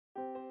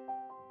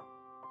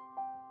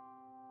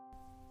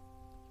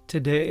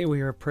Today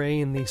we are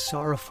praying the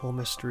sorrowful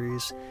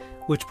mysteries,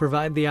 which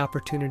provide the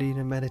opportunity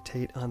to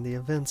meditate on the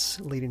events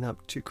leading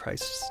up to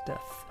Christ's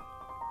death.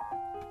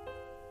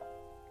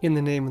 In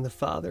the name of the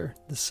Father,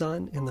 the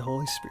Son, and the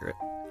Holy Spirit.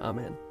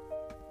 Amen.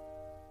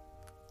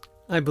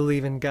 I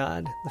believe in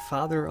God, the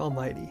Father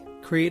Almighty,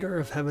 creator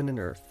of heaven and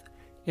earth,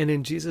 and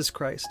in Jesus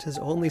Christ, his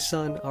only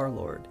Son, our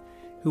Lord,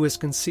 who was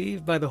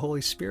conceived by the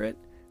Holy Spirit,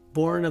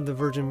 born of the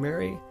Virgin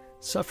Mary,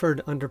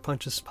 suffered under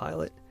Pontius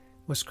Pilate,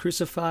 was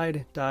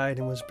crucified, died,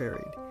 and was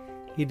buried.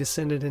 He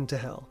descended into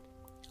hell.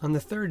 On the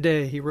third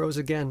day he rose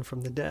again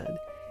from the dead.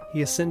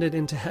 He ascended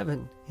into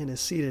heaven and is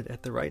seated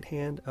at the right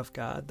hand of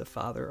God the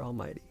Father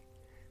Almighty.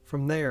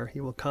 From there he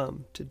will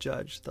come to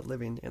judge the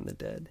living and the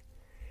dead.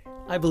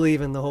 I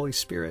believe in the Holy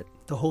Spirit,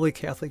 the Holy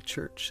Catholic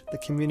Church, the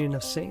communion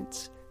of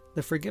saints,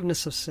 the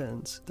forgiveness of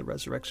sins, the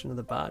resurrection of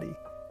the body,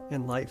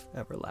 and life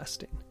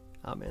everlasting.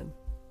 Amen.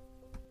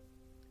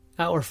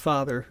 Our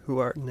Father, who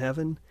art in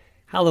heaven,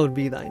 hallowed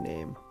be thy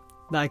name.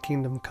 Thy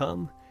kingdom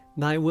come,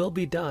 thy will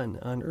be done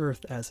on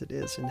earth as it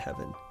is in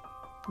heaven.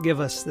 Give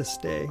us this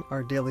day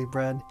our daily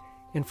bread,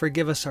 and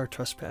forgive us our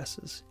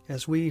trespasses,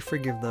 as we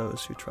forgive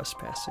those who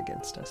trespass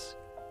against us.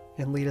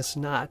 And lead us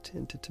not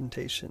into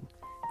temptation,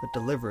 but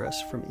deliver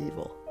us from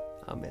evil.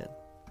 Amen.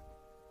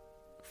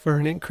 For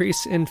an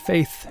increase in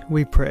faith,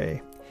 we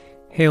pray.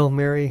 Hail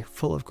Mary,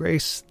 full of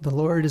grace, the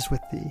Lord is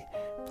with thee.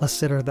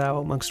 Blessed art thou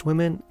amongst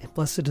women, and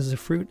blessed is the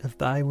fruit of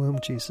thy womb,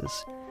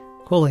 Jesus.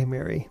 Holy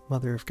Mary,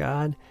 Mother of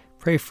God,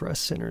 pray for us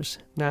sinners,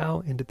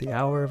 now and at the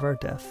hour of our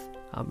death.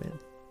 Amen.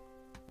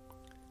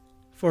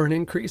 For an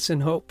increase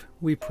in hope,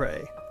 we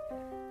pray.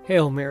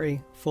 Hail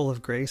Mary, full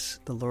of grace,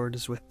 the Lord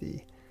is with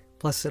thee.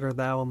 Blessed art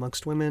thou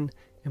amongst women,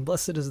 and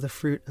blessed is the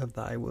fruit of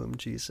thy womb,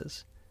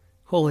 Jesus.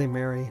 Holy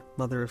Mary,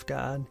 Mother of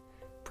God,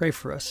 pray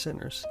for us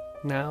sinners,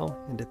 now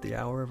and at the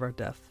hour of our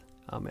death.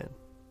 Amen.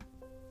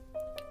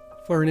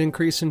 For an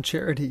increase in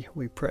charity,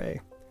 we pray.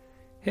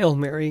 Hail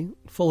Mary,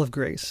 full of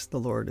grace, the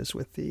Lord is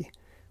with thee.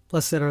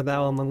 Blessed art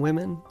thou among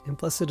women, and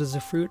blessed is the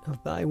fruit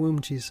of thy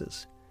womb,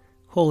 Jesus.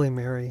 Holy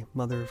Mary,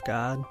 Mother of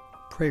God,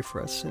 pray for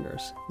us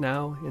sinners,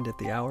 now and at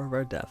the hour of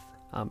our death.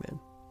 Amen.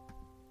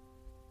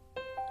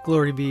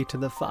 Glory be to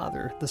the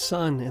Father, the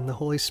Son, and the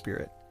Holy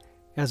Spirit,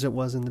 as it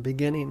was in the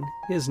beginning,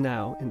 is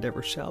now, and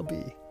ever shall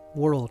be,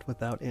 world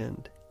without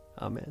end.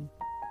 Amen.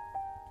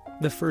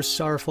 The first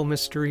sorrowful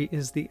mystery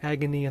is the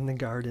agony in the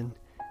garden.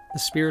 The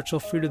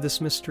spiritual fruit of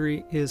this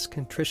mystery is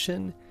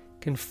contrition,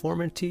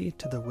 conformity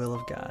to the will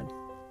of God.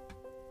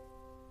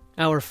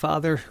 Our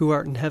Father, who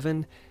art in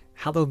heaven,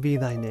 hallowed be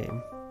thy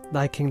name.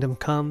 Thy kingdom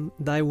come,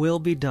 thy will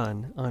be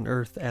done, on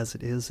earth as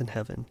it is in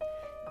heaven.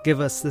 Give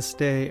us this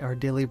day our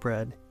daily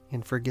bread,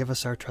 and forgive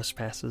us our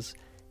trespasses,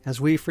 as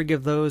we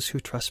forgive those who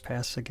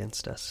trespass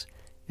against us.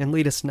 And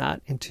lead us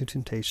not into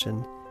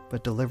temptation,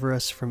 but deliver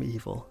us from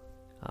evil.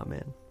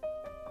 Amen.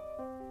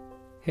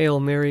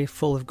 Hail Mary,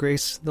 full of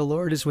grace, the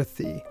Lord is with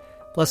thee.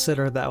 Blessed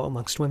art thou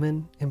amongst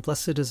women, and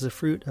blessed is the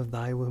fruit of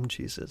thy womb,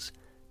 Jesus.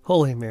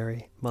 Holy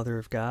Mary, Mother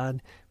of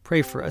God,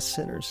 pray for us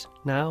sinners,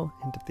 now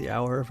and at the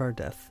hour of our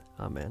death.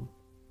 Amen.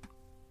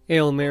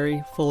 Hail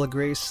Mary, full of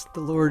grace, the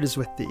Lord is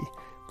with thee.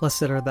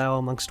 Blessed art thou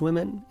amongst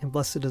women, and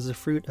blessed is the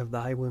fruit of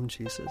thy womb,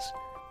 Jesus.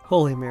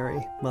 Holy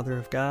Mary, Mother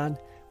of God,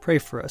 pray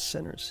for us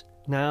sinners,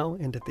 now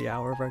and at the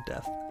hour of our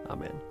death.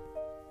 Amen.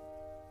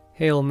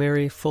 Hail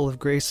Mary, full of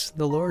grace,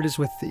 the Lord is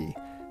with thee.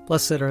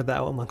 Blessed art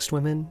thou amongst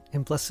women,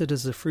 and blessed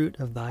is the fruit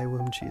of thy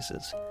womb,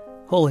 Jesus.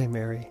 Holy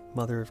Mary,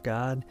 Mother of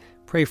God,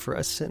 pray for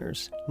us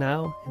sinners,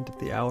 now and at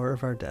the hour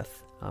of our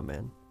death.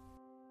 Amen.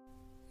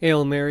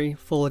 Hail Mary,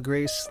 full of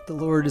grace, the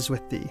Lord is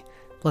with thee.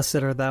 Blessed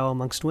art thou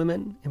amongst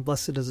women, and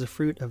blessed is the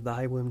fruit of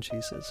thy womb,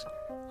 Jesus.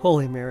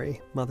 Holy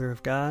Mary, Mother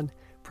of God,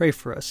 pray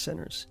for us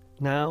sinners,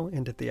 now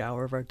and at the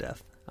hour of our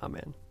death.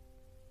 Amen.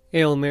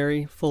 Hail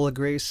Mary, full of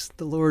grace,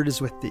 the Lord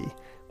is with thee.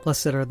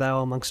 Blessed art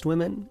thou amongst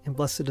women, and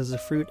blessed is the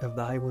fruit of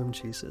thy womb,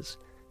 Jesus.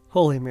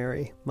 Holy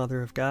Mary,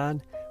 Mother of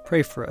God,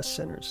 pray for us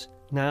sinners,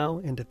 now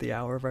and at the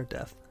hour of our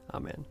death.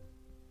 Amen.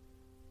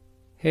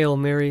 Hail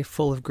Mary,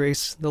 full of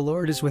grace, the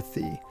Lord is with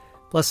thee.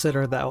 Blessed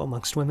art thou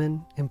amongst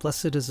women, and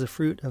blessed is the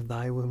fruit of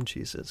thy womb,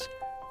 Jesus.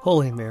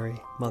 Holy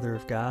Mary, Mother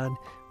of God,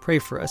 pray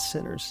for us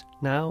sinners,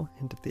 now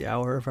and at the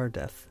hour of our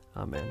death.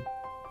 Amen.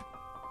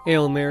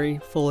 Hail Mary,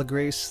 full of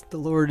grace, the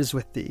Lord is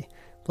with thee.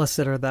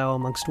 Blessed art thou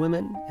amongst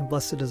women, and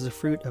blessed is the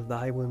fruit of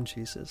thy womb,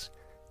 Jesus.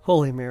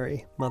 Holy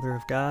Mary, Mother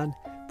of God,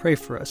 pray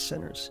for us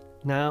sinners,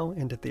 now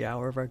and at the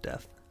hour of our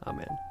death.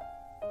 Amen.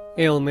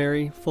 Hail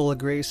Mary, full of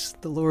grace,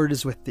 the Lord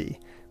is with thee.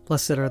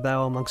 Blessed art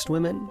thou amongst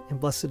women, and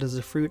blessed is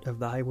the fruit of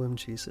thy womb,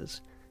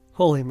 Jesus.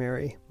 Holy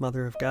Mary,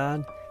 Mother of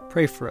God,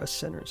 pray for us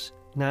sinners,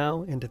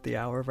 now and at the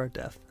hour of our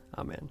death.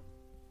 Amen.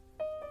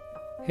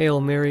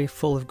 Hail Mary,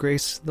 full of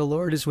grace, the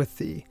Lord is with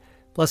thee.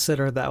 Blessed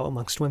art thou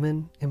amongst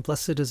women, and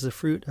blessed is the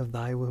fruit of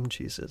thy womb,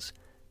 Jesus.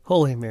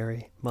 Holy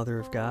Mary, Mother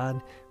of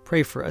God,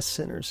 pray for us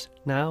sinners,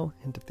 now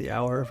and at the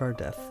hour of our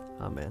death.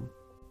 Amen.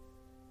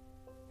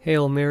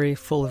 Hail Mary,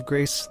 full of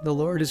grace, the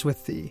Lord is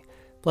with thee.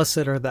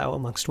 Blessed art thou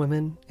amongst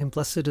women, and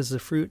blessed is the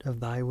fruit of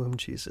thy womb,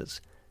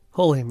 Jesus.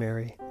 Holy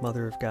Mary,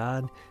 Mother of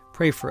God,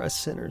 pray for us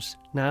sinners,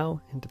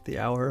 now and at the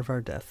hour of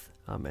our death.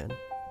 Amen.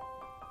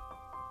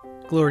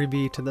 Glory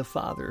be to the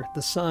Father,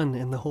 the Son,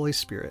 and the Holy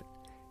Spirit,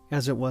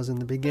 as it was in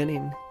the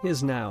beginning,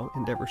 is now,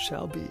 and ever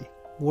shall be,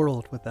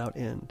 world without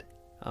end.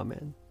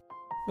 Amen.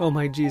 O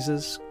my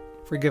Jesus,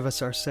 forgive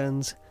us our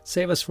sins,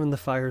 save us from the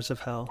fires of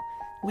hell,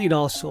 lead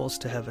all souls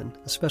to heaven,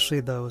 especially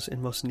those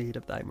in most need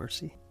of thy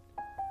mercy.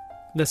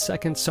 The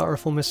second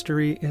sorrowful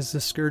mystery is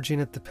the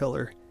scourging at the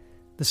pillar.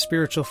 The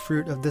spiritual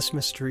fruit of this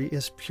mystery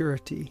is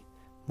purity,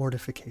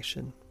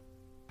 mortification.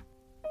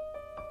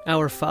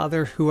 Our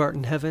Father, who art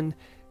in heaven,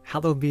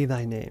 hallowed be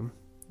thy name.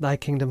 Thy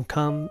kingdom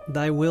come,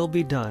 thy will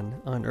be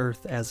done, on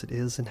earth as it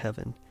is in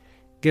heaven.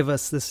 Give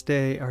us this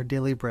day our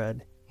daily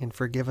bread, and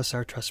forgive us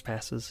our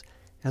trespasses,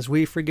 as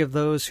we forgive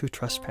those who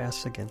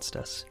trespass against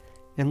us.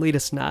 And lead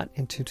us not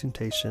into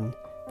temptation,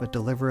 but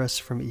deliver us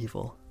from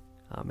evil.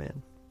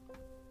 Amen.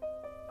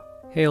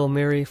 Hail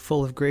Mary,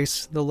 full of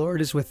grace, the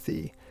Lord is with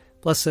thee.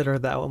 Blessed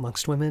art thou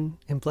amongst women,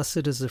 and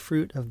blessed is the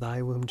fruit of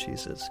thy womb,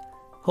 Jesus.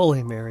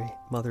 Holy Mary,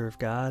 Mother of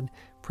God,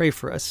 pray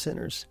for us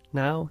sinners,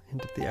 now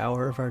and at the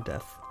hour of our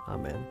death.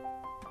 Amen.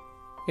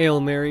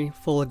 Hail Mary,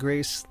 full of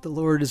grace, the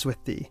Lord is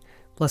with thee.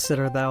 Blessed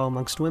art thou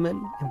amongst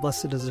women, and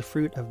blessed is the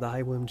fruit of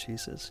thy womb,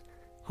 Jesus.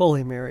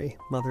 Holy Mary,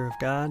 Mother of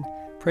God,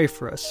 pray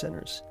for us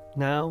sinners,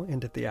 now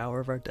and at the hour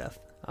of our death.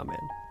 Amen.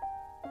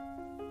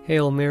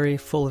 Hail Mary,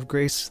 full of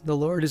grace, the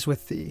Lord is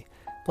with thee.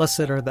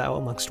 Blessed art thou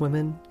amongst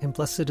women, and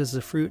blessed is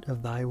the fruit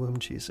of thy womb,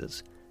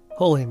 Jesus.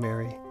 Holy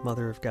Mary,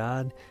 Mother of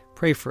God,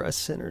 pray for us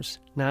sinners,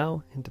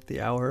 now and at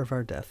the hour of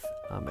our death.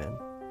 Amen.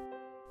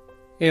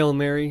 Hail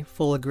Mary,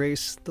 full of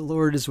grace, the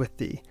Lord is with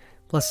thee.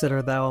 Blessed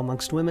art thou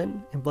amongst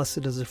women, and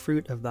blessed is the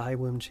fruit of thy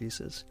womb,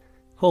 Jesus.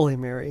 Holy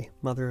Mary,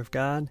 Mother of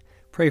God,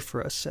 pray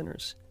for us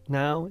sinners,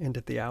 now and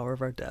at the hour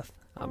of our death.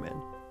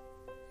 Amen.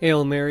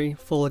 Hail Mary,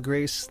 full of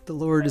grace, the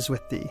Lord is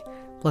with thee.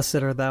 Blessed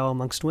art thou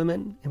amongst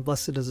women, and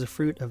blessed is the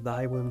fruit of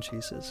thy womb,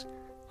 Jesus.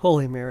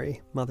 Holy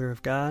Mary, Mother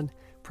of God,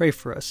 pray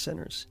for us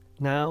sinners,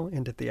 now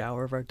and at the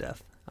hour of our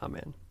death.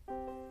 Amen.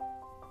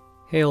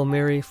 Hail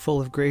Mary, full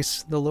of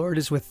grace, the Lord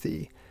is with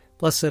thee.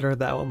 Blessed art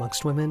thou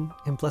amongst women,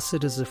 and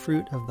blessed is the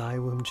fruit of thy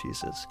womb,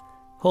 Jesus.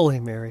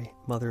 Holy Mary,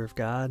 Mother of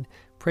God,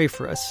 pray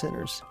for us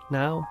sinners,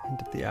 now and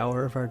at the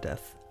hour of our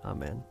death.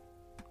 Amen.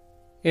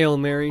 Hail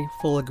Mary,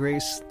 full of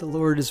grace, the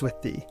Lord is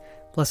with thee.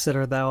 Blessed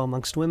art thou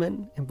amongst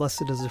women, and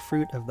blessed is the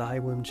fruit of thy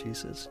womb,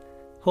 Jesus.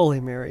 Holy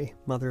Mary,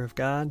 Mother of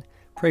God,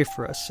 pray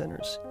for us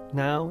sinners,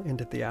 now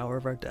and at the hour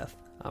of our death.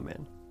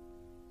 Amen.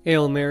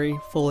 Hail Mary,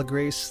 full of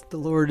grace, the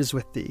Lord is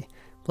with thee.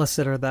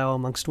 Blessed art thou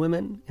amongst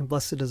women, and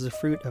blessed is the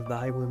fruit of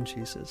thy womb,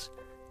 Jesus.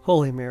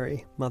 Holy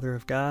Mary, Mother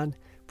of God,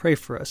 pray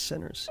for us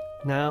sinners,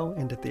 now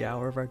and at the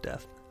hour of our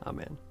death.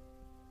 Amen.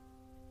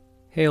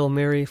 Hail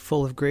Mary,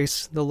 full of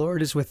grace, the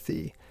Lord is with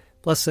thee.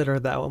 Blessed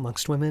art thou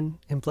amongst women,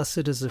 and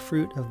blessed is the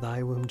fruit of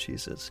thy womb,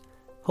 Jesus.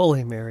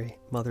 Holy Mary,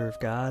 Mother of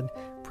God,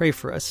 pray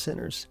for us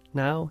sinners,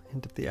 now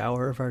and at the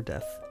hour of our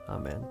death.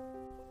 Amen.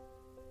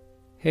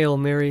 Hail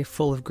Mary,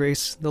 full of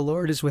grace, the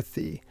Lord is with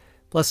thee.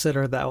 Blessed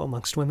art thou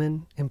amongst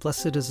women, and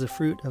blessed is the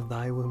fruit of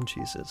thy womb,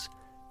 Jesus.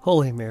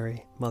 Holy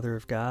Mary, Mother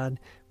of God,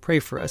 pray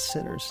for us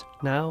sinners,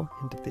 now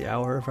and at the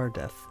hour of our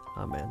death.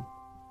 Amen.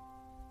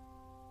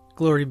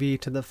 Glory be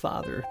to the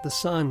Father, the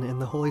Son,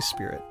 and the Holy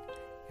Spirit,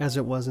 as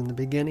it was in the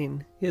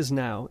beginning, is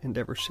now, and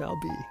ever shall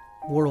be,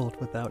 world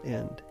without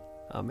end.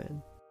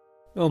 Amen.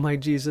 O my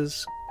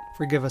Jesus,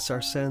 forgive us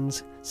our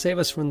sins, save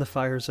us from the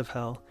fires of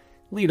hell,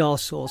 lead all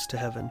souls to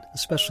heaven,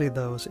 especially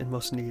those in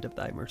most need of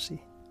thy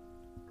mercy.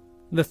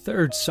 The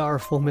third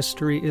sorrowful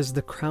mystery is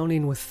the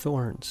crowning with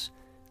thorns.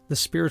 The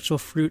spiritual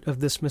fruit of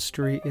this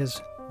mystery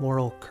is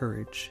moral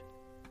courage.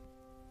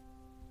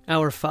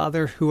 Our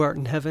Father, who art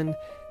in heaven,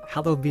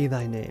 hallowed be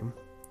thy name.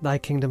 Thy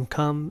kingdom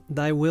come,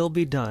 thy will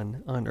be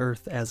done, on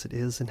earth as it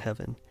is in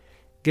heaven.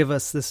 Give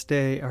us this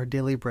day our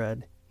daily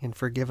bread, and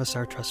forgive us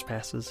our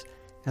trespasses,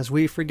 as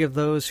we forgive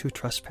those who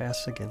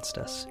trespass against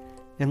us.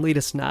 And lead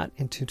us not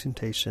into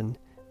temptation,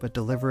 but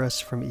deliver us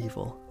from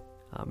evil.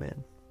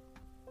 Amen.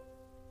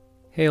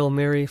 Hail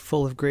Mary,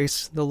 full of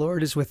grace, the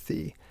Lord is with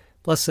thee.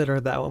 Blessed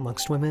art thou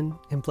amongst women,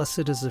 and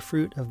blessed is the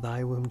fruit of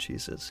thy womb,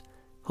 Jesus.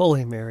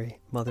 Holy Mary,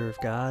 Mother of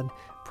God,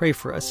 pray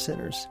for us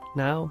sinners,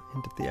 now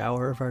and at the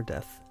hour of our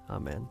death.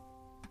 Amen.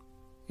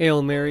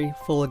 Hail Mary,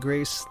 full of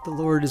grace, the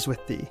Lord is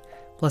with thee.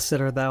 Blessed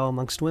art thou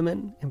amongst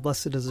women, and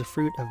blessed is the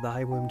fruit of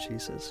thy womb,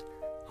 Jesus.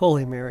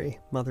 Holy Mary,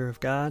 Mother of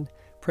God,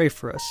 pray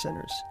for us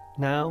sinners,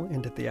 now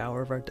and at the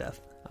hour of our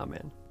death.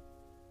 Amen.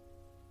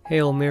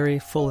 Hail Mary,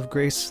 full of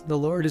grace, the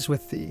Lord is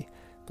with thee.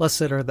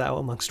 Blessed art thou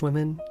amongst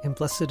women, and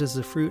blessed is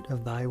the fruit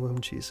of thy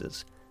womb,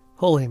 Jesus.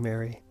 Holy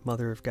Mary,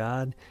 Mother of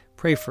God,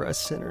 pray for us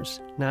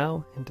sinners,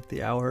 now and at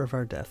the hour of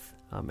our death.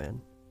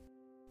 Amen.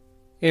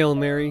 Hail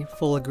Mary,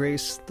 full of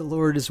grace, the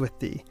Lord is with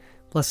thee.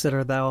 Blessed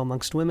art thou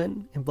amongst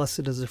women, and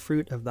blessed is the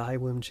fruit of thy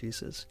womb,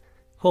 Jesus.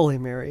 Holy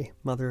Mary,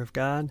 Mother of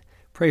God,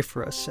 pray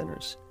for us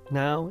sinners,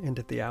 now and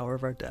at the hour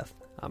of our death.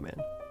 Amen.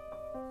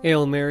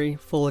 Hail Mary,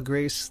 full of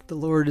grace, the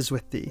Lord is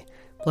with thee.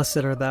 Blessed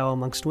art thou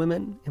amongst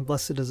women, and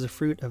blessed is the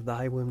fruit of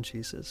thy womb,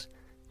 Jesus.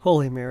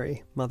 Holy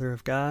Mary, Mother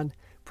of God,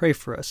 pray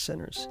for us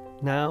sinners,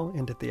 now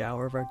and at the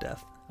hour of our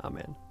death.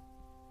 Amen.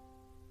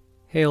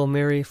 Hail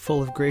Mary,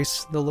 full of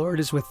grace, the Lord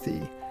is with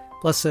thee.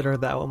 Blessed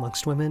art thou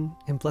amongst women,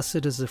 and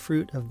blessed is the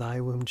fruit of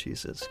thy womb,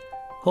 Jesus.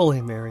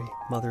 Holy Mary,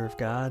 Mother of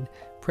God,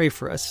 pray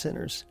for us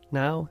sinners,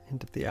 now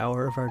and at the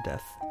hour of our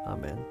death.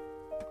 Amen.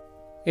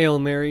 Hail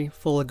Mary,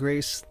 full of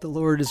grace, the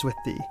Lord is with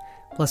thee.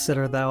 Blessed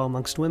art thou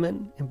amongst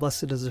women, and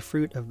blessed is the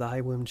fruit of thy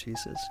womb,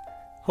 Jesus.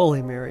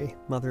 Holy Mary,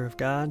 Mother of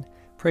God,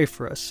 pray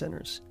for us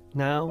sinners,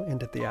 now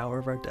and at the hour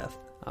of our death.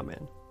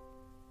 Amen.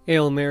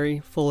 Hail Mary,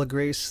 full of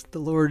grace, the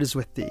Lord is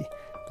with thee.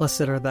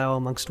 Blessed art thou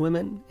amongst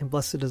women, and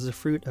blessed is the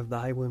fruit of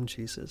thy womb,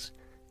 Jesus.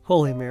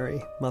 Holy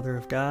Mary, Mother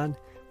of God,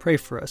 pray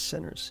for us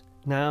sinners,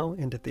 now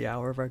and at the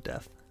hour of our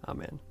death.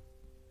 Amen.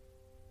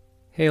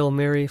 Hail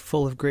Mary,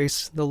 full of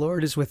grace, the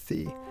Lord is with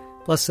thee.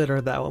 Blessed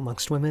art thou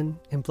amongst women,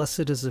 and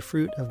blessed is the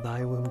fruit of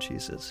thy womb,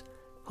 Jesus.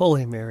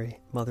 Holy Mary,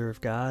 Mother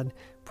of God,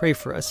 pray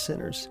for us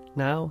sinners,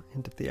 now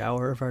and at the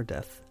hour of our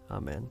death.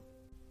 Amen.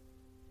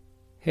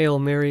 Hail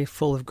Mary,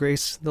 full of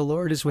grace, the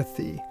Lord is with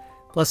thee.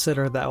 Blessed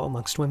art thou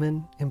amongst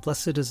women, and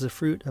blessed is the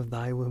fruit of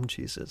thy womb,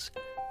 Jesus.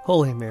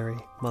 Holy Mary,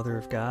 Mother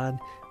of God,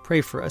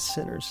 pray for us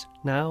sinners,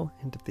 now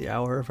and at the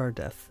hour of our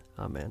death.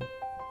 Amen.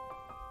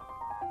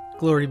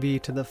 Glory be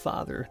to the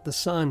Father, the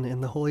Son,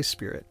 and the Holy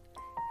Spirit,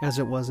 as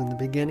it was in the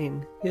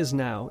beginning, is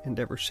now, and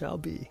ever shall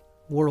be,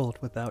 world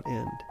without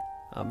end.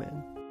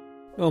 Amen.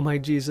 O my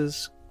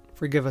Jesus,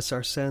 forgive us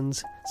our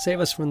sins, save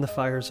us from the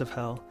fires of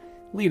hell,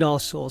 lead all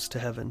souls to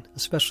heaven,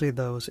 especially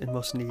those in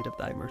most need of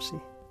thy mercy.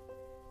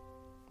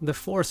 The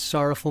fourth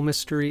sorrowful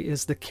mystery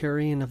is the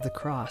carrying of the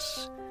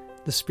cross.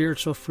 The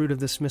spiritual fruit of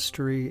this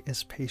mystery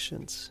is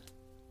patience.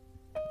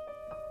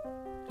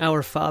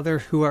 Our Father,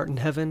 who art in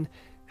heaven,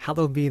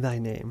 hallowed be thy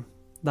name.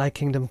 Thy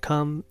kingdom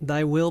come,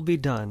 thy will be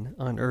done,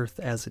 on earth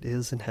as it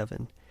is in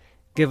heaven.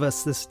 Give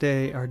us this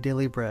day our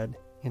daily bread,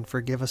 and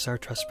forgive us our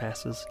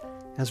trespasses,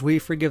 as we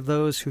forgive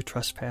those who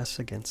trespass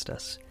against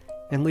us.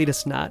 And lead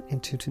us not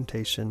into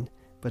temptation,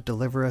 but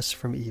deliver us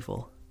from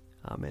evil.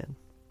 Amen.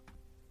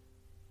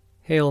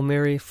 Hail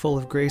Mary, full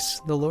of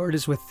grace, the Lord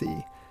is with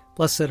thee.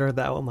 Blessed art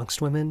thou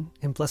amongst women,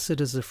 and blessed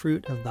is the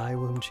fruit of thy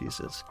womb,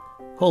 Jesus.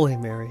 Holy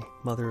Mary,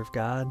 Mother of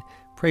God,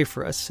 pray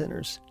for us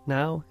sinners,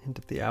 now and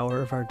at the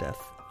hour of our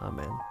death.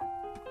 Amen.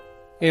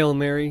 Hail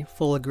Mary,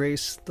 full of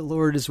grace, the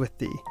Lord is with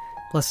thee.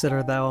 Blessed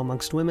art thou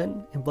amongst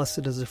women, and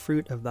blessed is the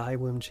fruit of thy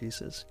womb,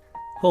 Jesus.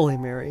 Holy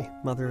Mary,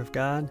 Mother of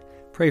God,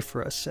 pray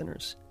for us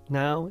sinners,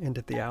 now and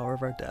at the hour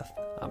of our death.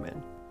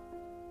 Amen.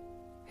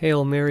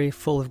 Hail Mary,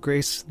 full of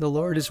grace, the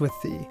Lord is with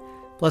thee.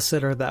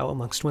 Blessed art thou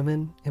amongst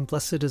women, and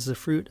blessed is the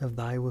fruit of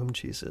thy womb,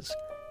 Jesus.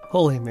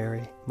 Holy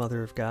Mary,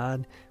 Mother of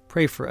God,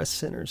 pray for us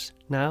sinners,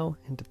 now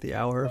and at the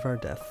hour of our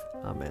death.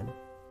 Amen.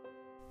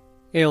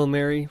 Hail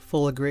Mary,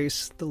 full of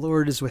grace, the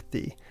Lord is with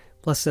thee.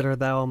 Blessed art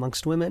thou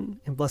amongst women,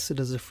 and blessed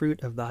is the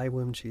fruit of thy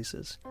womb,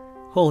 Jesus.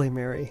 Holy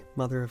Mary,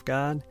 Mother of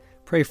God,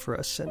 pray for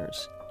us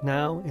sinners,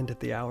 now and at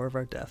the hour of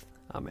our death.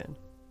 Amen.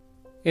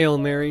 Hail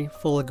Mary,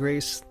 full of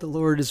grace, the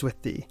Lord is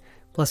with thee.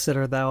 Blessed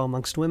art thou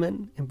amongst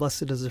women, and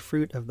blessed is the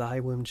fruit of thy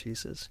womb,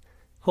 Jesus.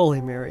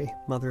 Holy Mary,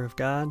 Mother of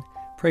God,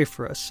 pray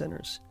for us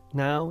sinners,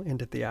 now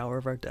and at the hour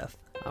of our death.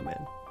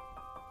 Amen.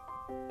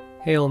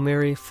 Hail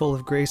Mary, full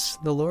of grace,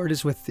 the Lord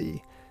is with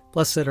thee.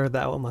 Blessed art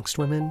thou amongst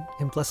women,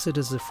 and blessed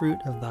is the fruit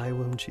of thy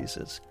womb,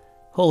 Jesus.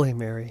 Holy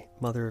Mary,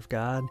 Mother of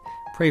God,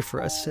 pray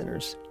for us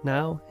sinners,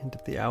 now and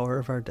at the hour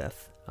of our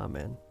death.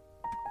 Amen.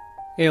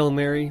 Hail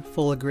Mary,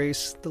 full of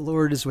grace, the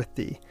Lord is with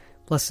thee.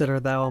 Blessed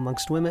art thou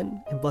amongst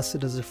women, and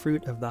blessed is the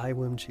fruit of thy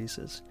womb,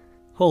 Jesus.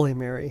 Holy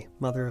Mary,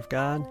 Mother of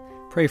God,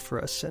 pray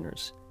for us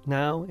sinners,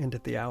 now and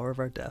at the hour of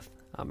our death.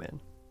 Amen.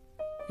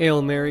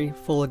 Hail Mary,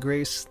 full of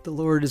grace, the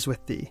Lord is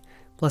with thee.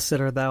 Blessed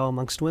art thou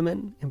amongst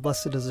women, and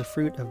blessed is the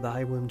fruit of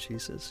thy womb,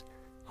 Jesus.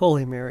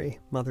 Holy Mary,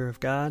 Mother of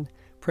God,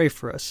 pray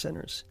for us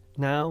sinners,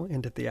 now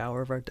and at the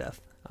hour of our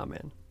death.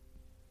 Amen.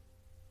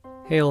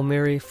 Hail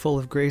Mary, full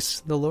of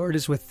grace, the Lord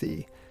is with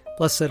thee.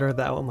 Blessed art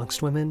thou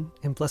amongst women,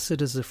 and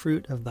blessed is the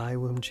fruit of thy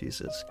womb,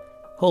 Jesus.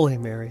 Holy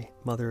Mary,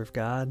 Mother of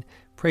God,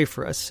 pray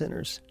for us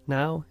sinners,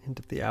 now and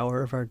at the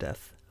hour of our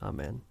death.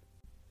 Amen.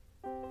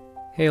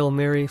 Hail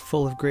Mary,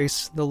 full of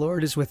grace, the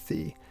Lord is with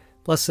thee.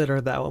 Blessed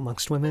art thou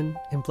amongst women,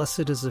 and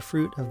blessed is the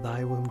fruit of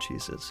thy womb,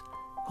 Jesus.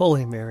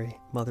 Holy Mary,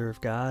 Mother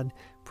of God,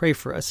 pray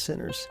for us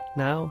sinners,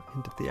 now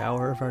and at the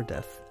hour of our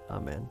death.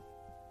 Amen.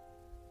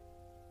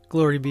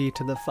 Glory be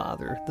to the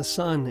Father, the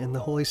Son, and the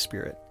Holy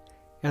Spirit,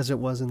 as it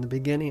was in the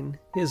beginning,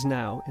 is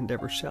now, and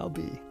ever shall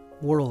be,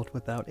 world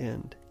without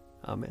end.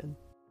 Amen.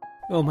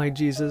 O my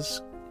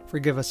Jesus,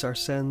 forgive us our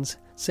sins,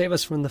 save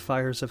us from the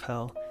fires of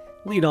hell,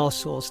 lead all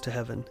souls to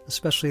heaven,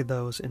 especially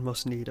those in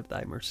most need of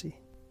thy mercy.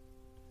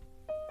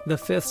 The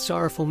fifth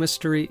sorrowful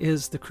mystery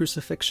is the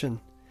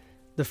crucifixion.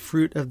 The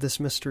fruit of this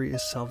mystery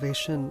is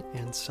salvation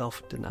and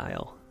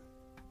self-denial.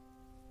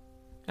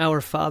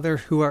 Our Father,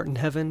 who art in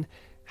heaven,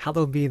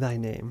 hallowed be thy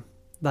name.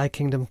 Thy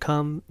kingdom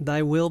come,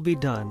 thy will be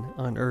done,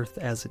 on earth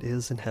as it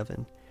is in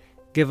heaven.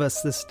 Give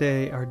us this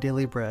day our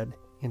daily bread,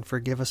 and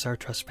forgive us our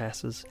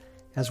trespasses,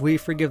 as we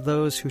forgive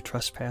those who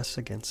trespass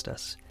against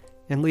us.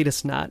 And lead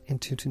us not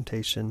into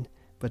temptation,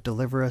 but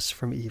deliver us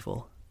from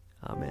evil.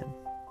 Amen.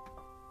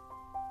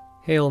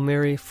 Hail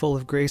Mary, full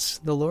of grace,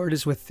 the Lord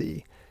is with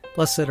thee.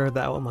 Blessed art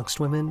thou amongst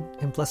women,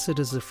 and blessed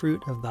is the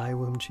fruit of thy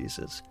womb,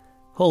 Jesus.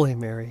 Holy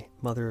Mary,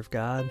 Mother of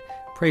God,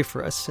 pray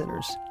for us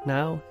sinners,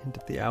 now and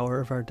at the hour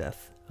of our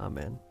death.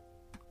 Amen.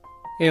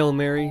 Hail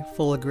Mary,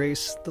 full of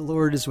grace, the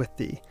Lord is with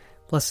thee.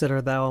 Blessed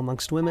art thou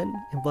amongst women,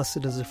 and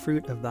blessed is the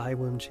fruit of thy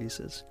womb,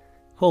 Jesus.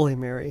 Holy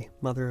Mary,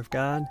 Mother of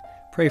God,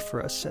 pray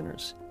for us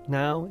sinners,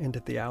 now and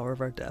at the hour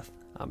of our death.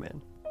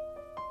 Amen.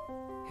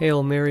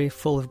 Hail Mary,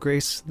 full of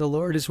grace, the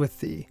Lord is with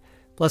thee.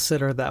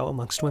 Blessed art thou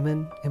amongst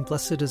women, and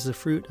blessed is the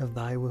fruit of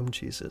thy womb,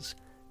 Jesus.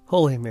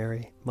 Holy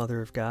Mary,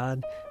 Mother of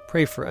God,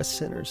 pray for us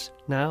sinners,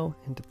 now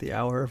and at the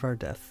hour of our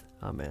death.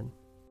 Amen.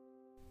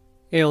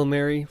 Hail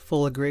Mary,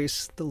 full of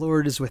grace, the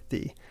Lord is with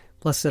thee.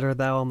 Blessed art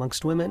thou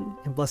amongst women,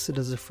 and blessed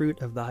is the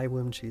fruit of thy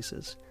womb,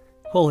 Jesus.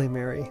 Holy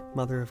Mary,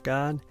 Mother of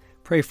God,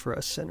 pray for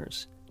us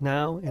sinners,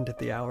 now and at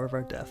the hour of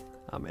our death.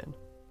 Amen.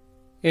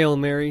 Hail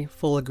Mary,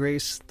 full of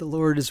grace, the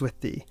Lord is with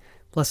thee.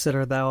 Blessed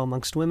art thou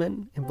amongst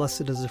women, and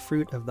blessed is the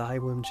fruit of thy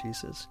womb,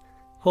 Jesus.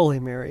 Holy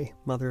Mary,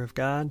 Mother of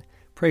God,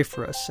 pray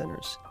for us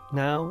sinners,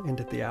 now and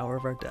at the hour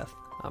of our death.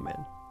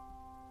 Amen.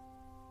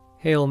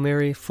 Hail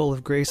Mary, full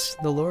of grace,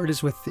 the Lord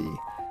is with thee.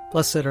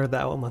 Blessed art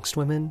thou amongst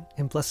women,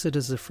 and blessed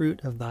is the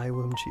fruit of thy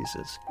womb,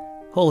 Jesus.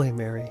 Holy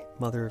Mary,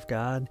 Mother of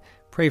God,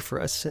 pray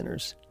for us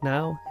sinners,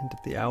 now and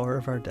at the hour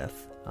of our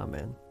death.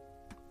 Amen.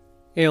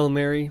 Hail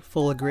Mary,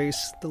 full of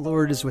grace, the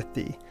Lord is with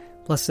thee.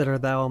 Blessed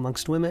art thou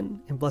amongst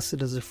women, and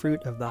blessed is the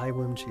fruit of thy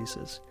womb,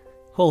 Jesus.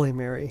 Holy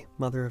Mary,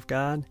 Mother of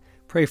God,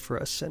 pray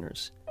for us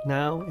sinners,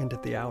 now and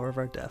at the hour of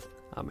our death.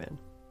 Amen.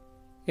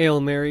 Hail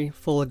Mary,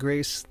 full of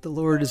grace, the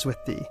Lord is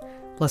with thee.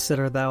 Blessed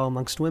art thou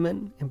amongst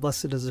women, and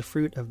blessed is the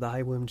fruit of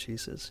thy womb,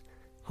 Jesus.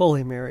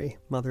 Holy Mary,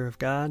 Mother of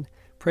God,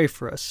 pray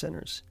for us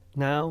sinners,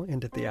 now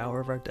and at the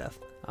hour of our death.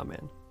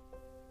 Amen.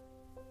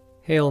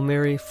 Hail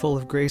Mary, full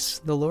of grace,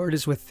 the Lord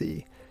is with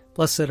thee.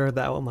 Blessed art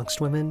thou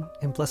amongst women,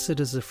 and blessed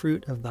is the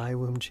fruit of thy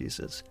womb,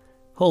 Jesus.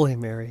 Holy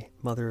Mary,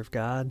 Mother of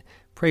God,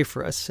 pray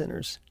for us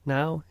sinners,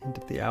 now and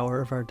at the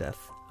hour of our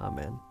death.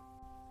 Amen.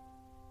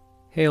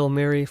 Hail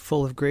Mary,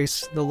 full of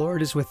grace, the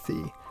Lord is with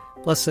thee.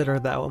 Blessed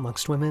art thou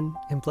amongst women,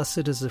 and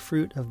blessed is the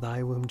fruit of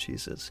thy womb,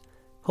 Jesus.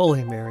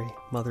 Holy Mary,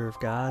 Mother of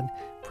God,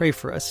 pray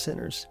for us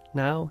sinners,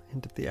 now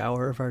and at the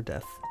hour of our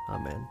death.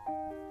 Amen.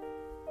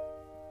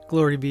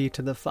 Glory be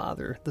to the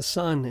Father, the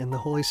Son, and the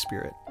Holy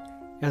Spirit,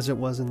 as it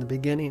was in the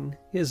beginning,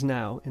 is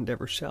now, and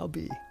ever shall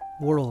be,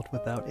 world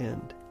without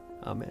end.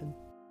 Amen.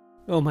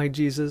 O my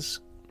Jesus,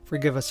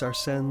 forgive us our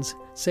sins,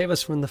 save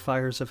us from the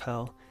fires of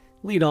hell,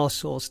 lead all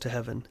souls to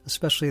heaven,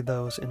 especially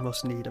those in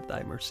most need of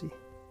thy mercy.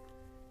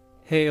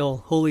 Hail,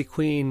 Holy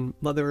Queen,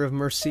 Mother of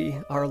Mercy,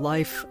 our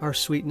life, our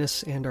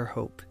sweetness, and our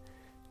hope.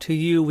 To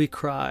you we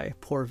cry,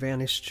 poor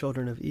vanished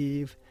children of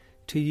Eve.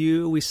 To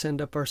you we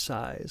send up our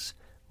sighs,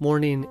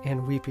 mourning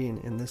and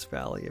weeping in this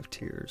valley of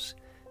tears.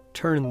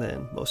 Turn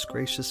then, most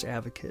gracious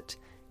Advocate,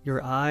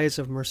 your eyes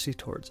of mercy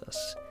towards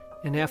us,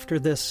 and after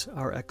this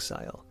our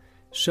exile,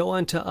 show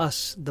unto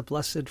us the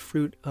blessed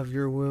fruit of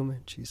your womb,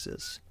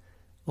 Jesus.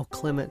 O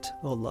clement,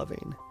 O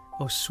loving,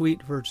 O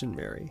sweet Virgin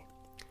Mary,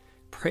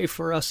 pray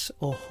for us,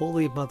 O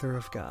Holy Mother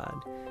of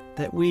God,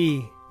 that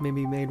we may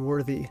be made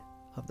worthy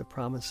of the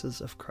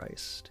promises of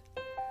Christ.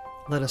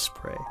 Let us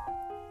pray.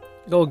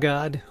 O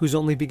God, whose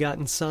only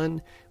begotten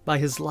Son, by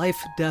his life,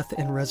 death,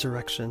 and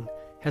resurrection,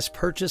 has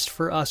purchased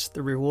for us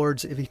the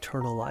rewards of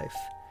eternal life,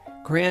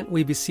 grant,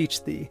 we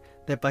beseech thee,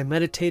 that by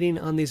meditating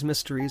on these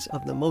mysteries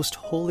of the most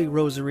holy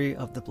rosary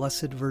of the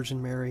Blessed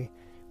Virgin Mary,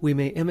 we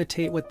may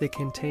imitate what they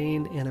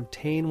contain and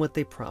obtain what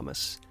they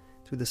promise,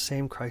 through the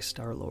same Christ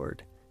our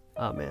Lord.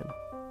 Amen.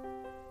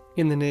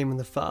 In the name of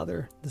the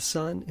Father, the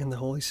Son, and the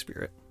Holy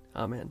Spirit.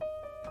 Amen.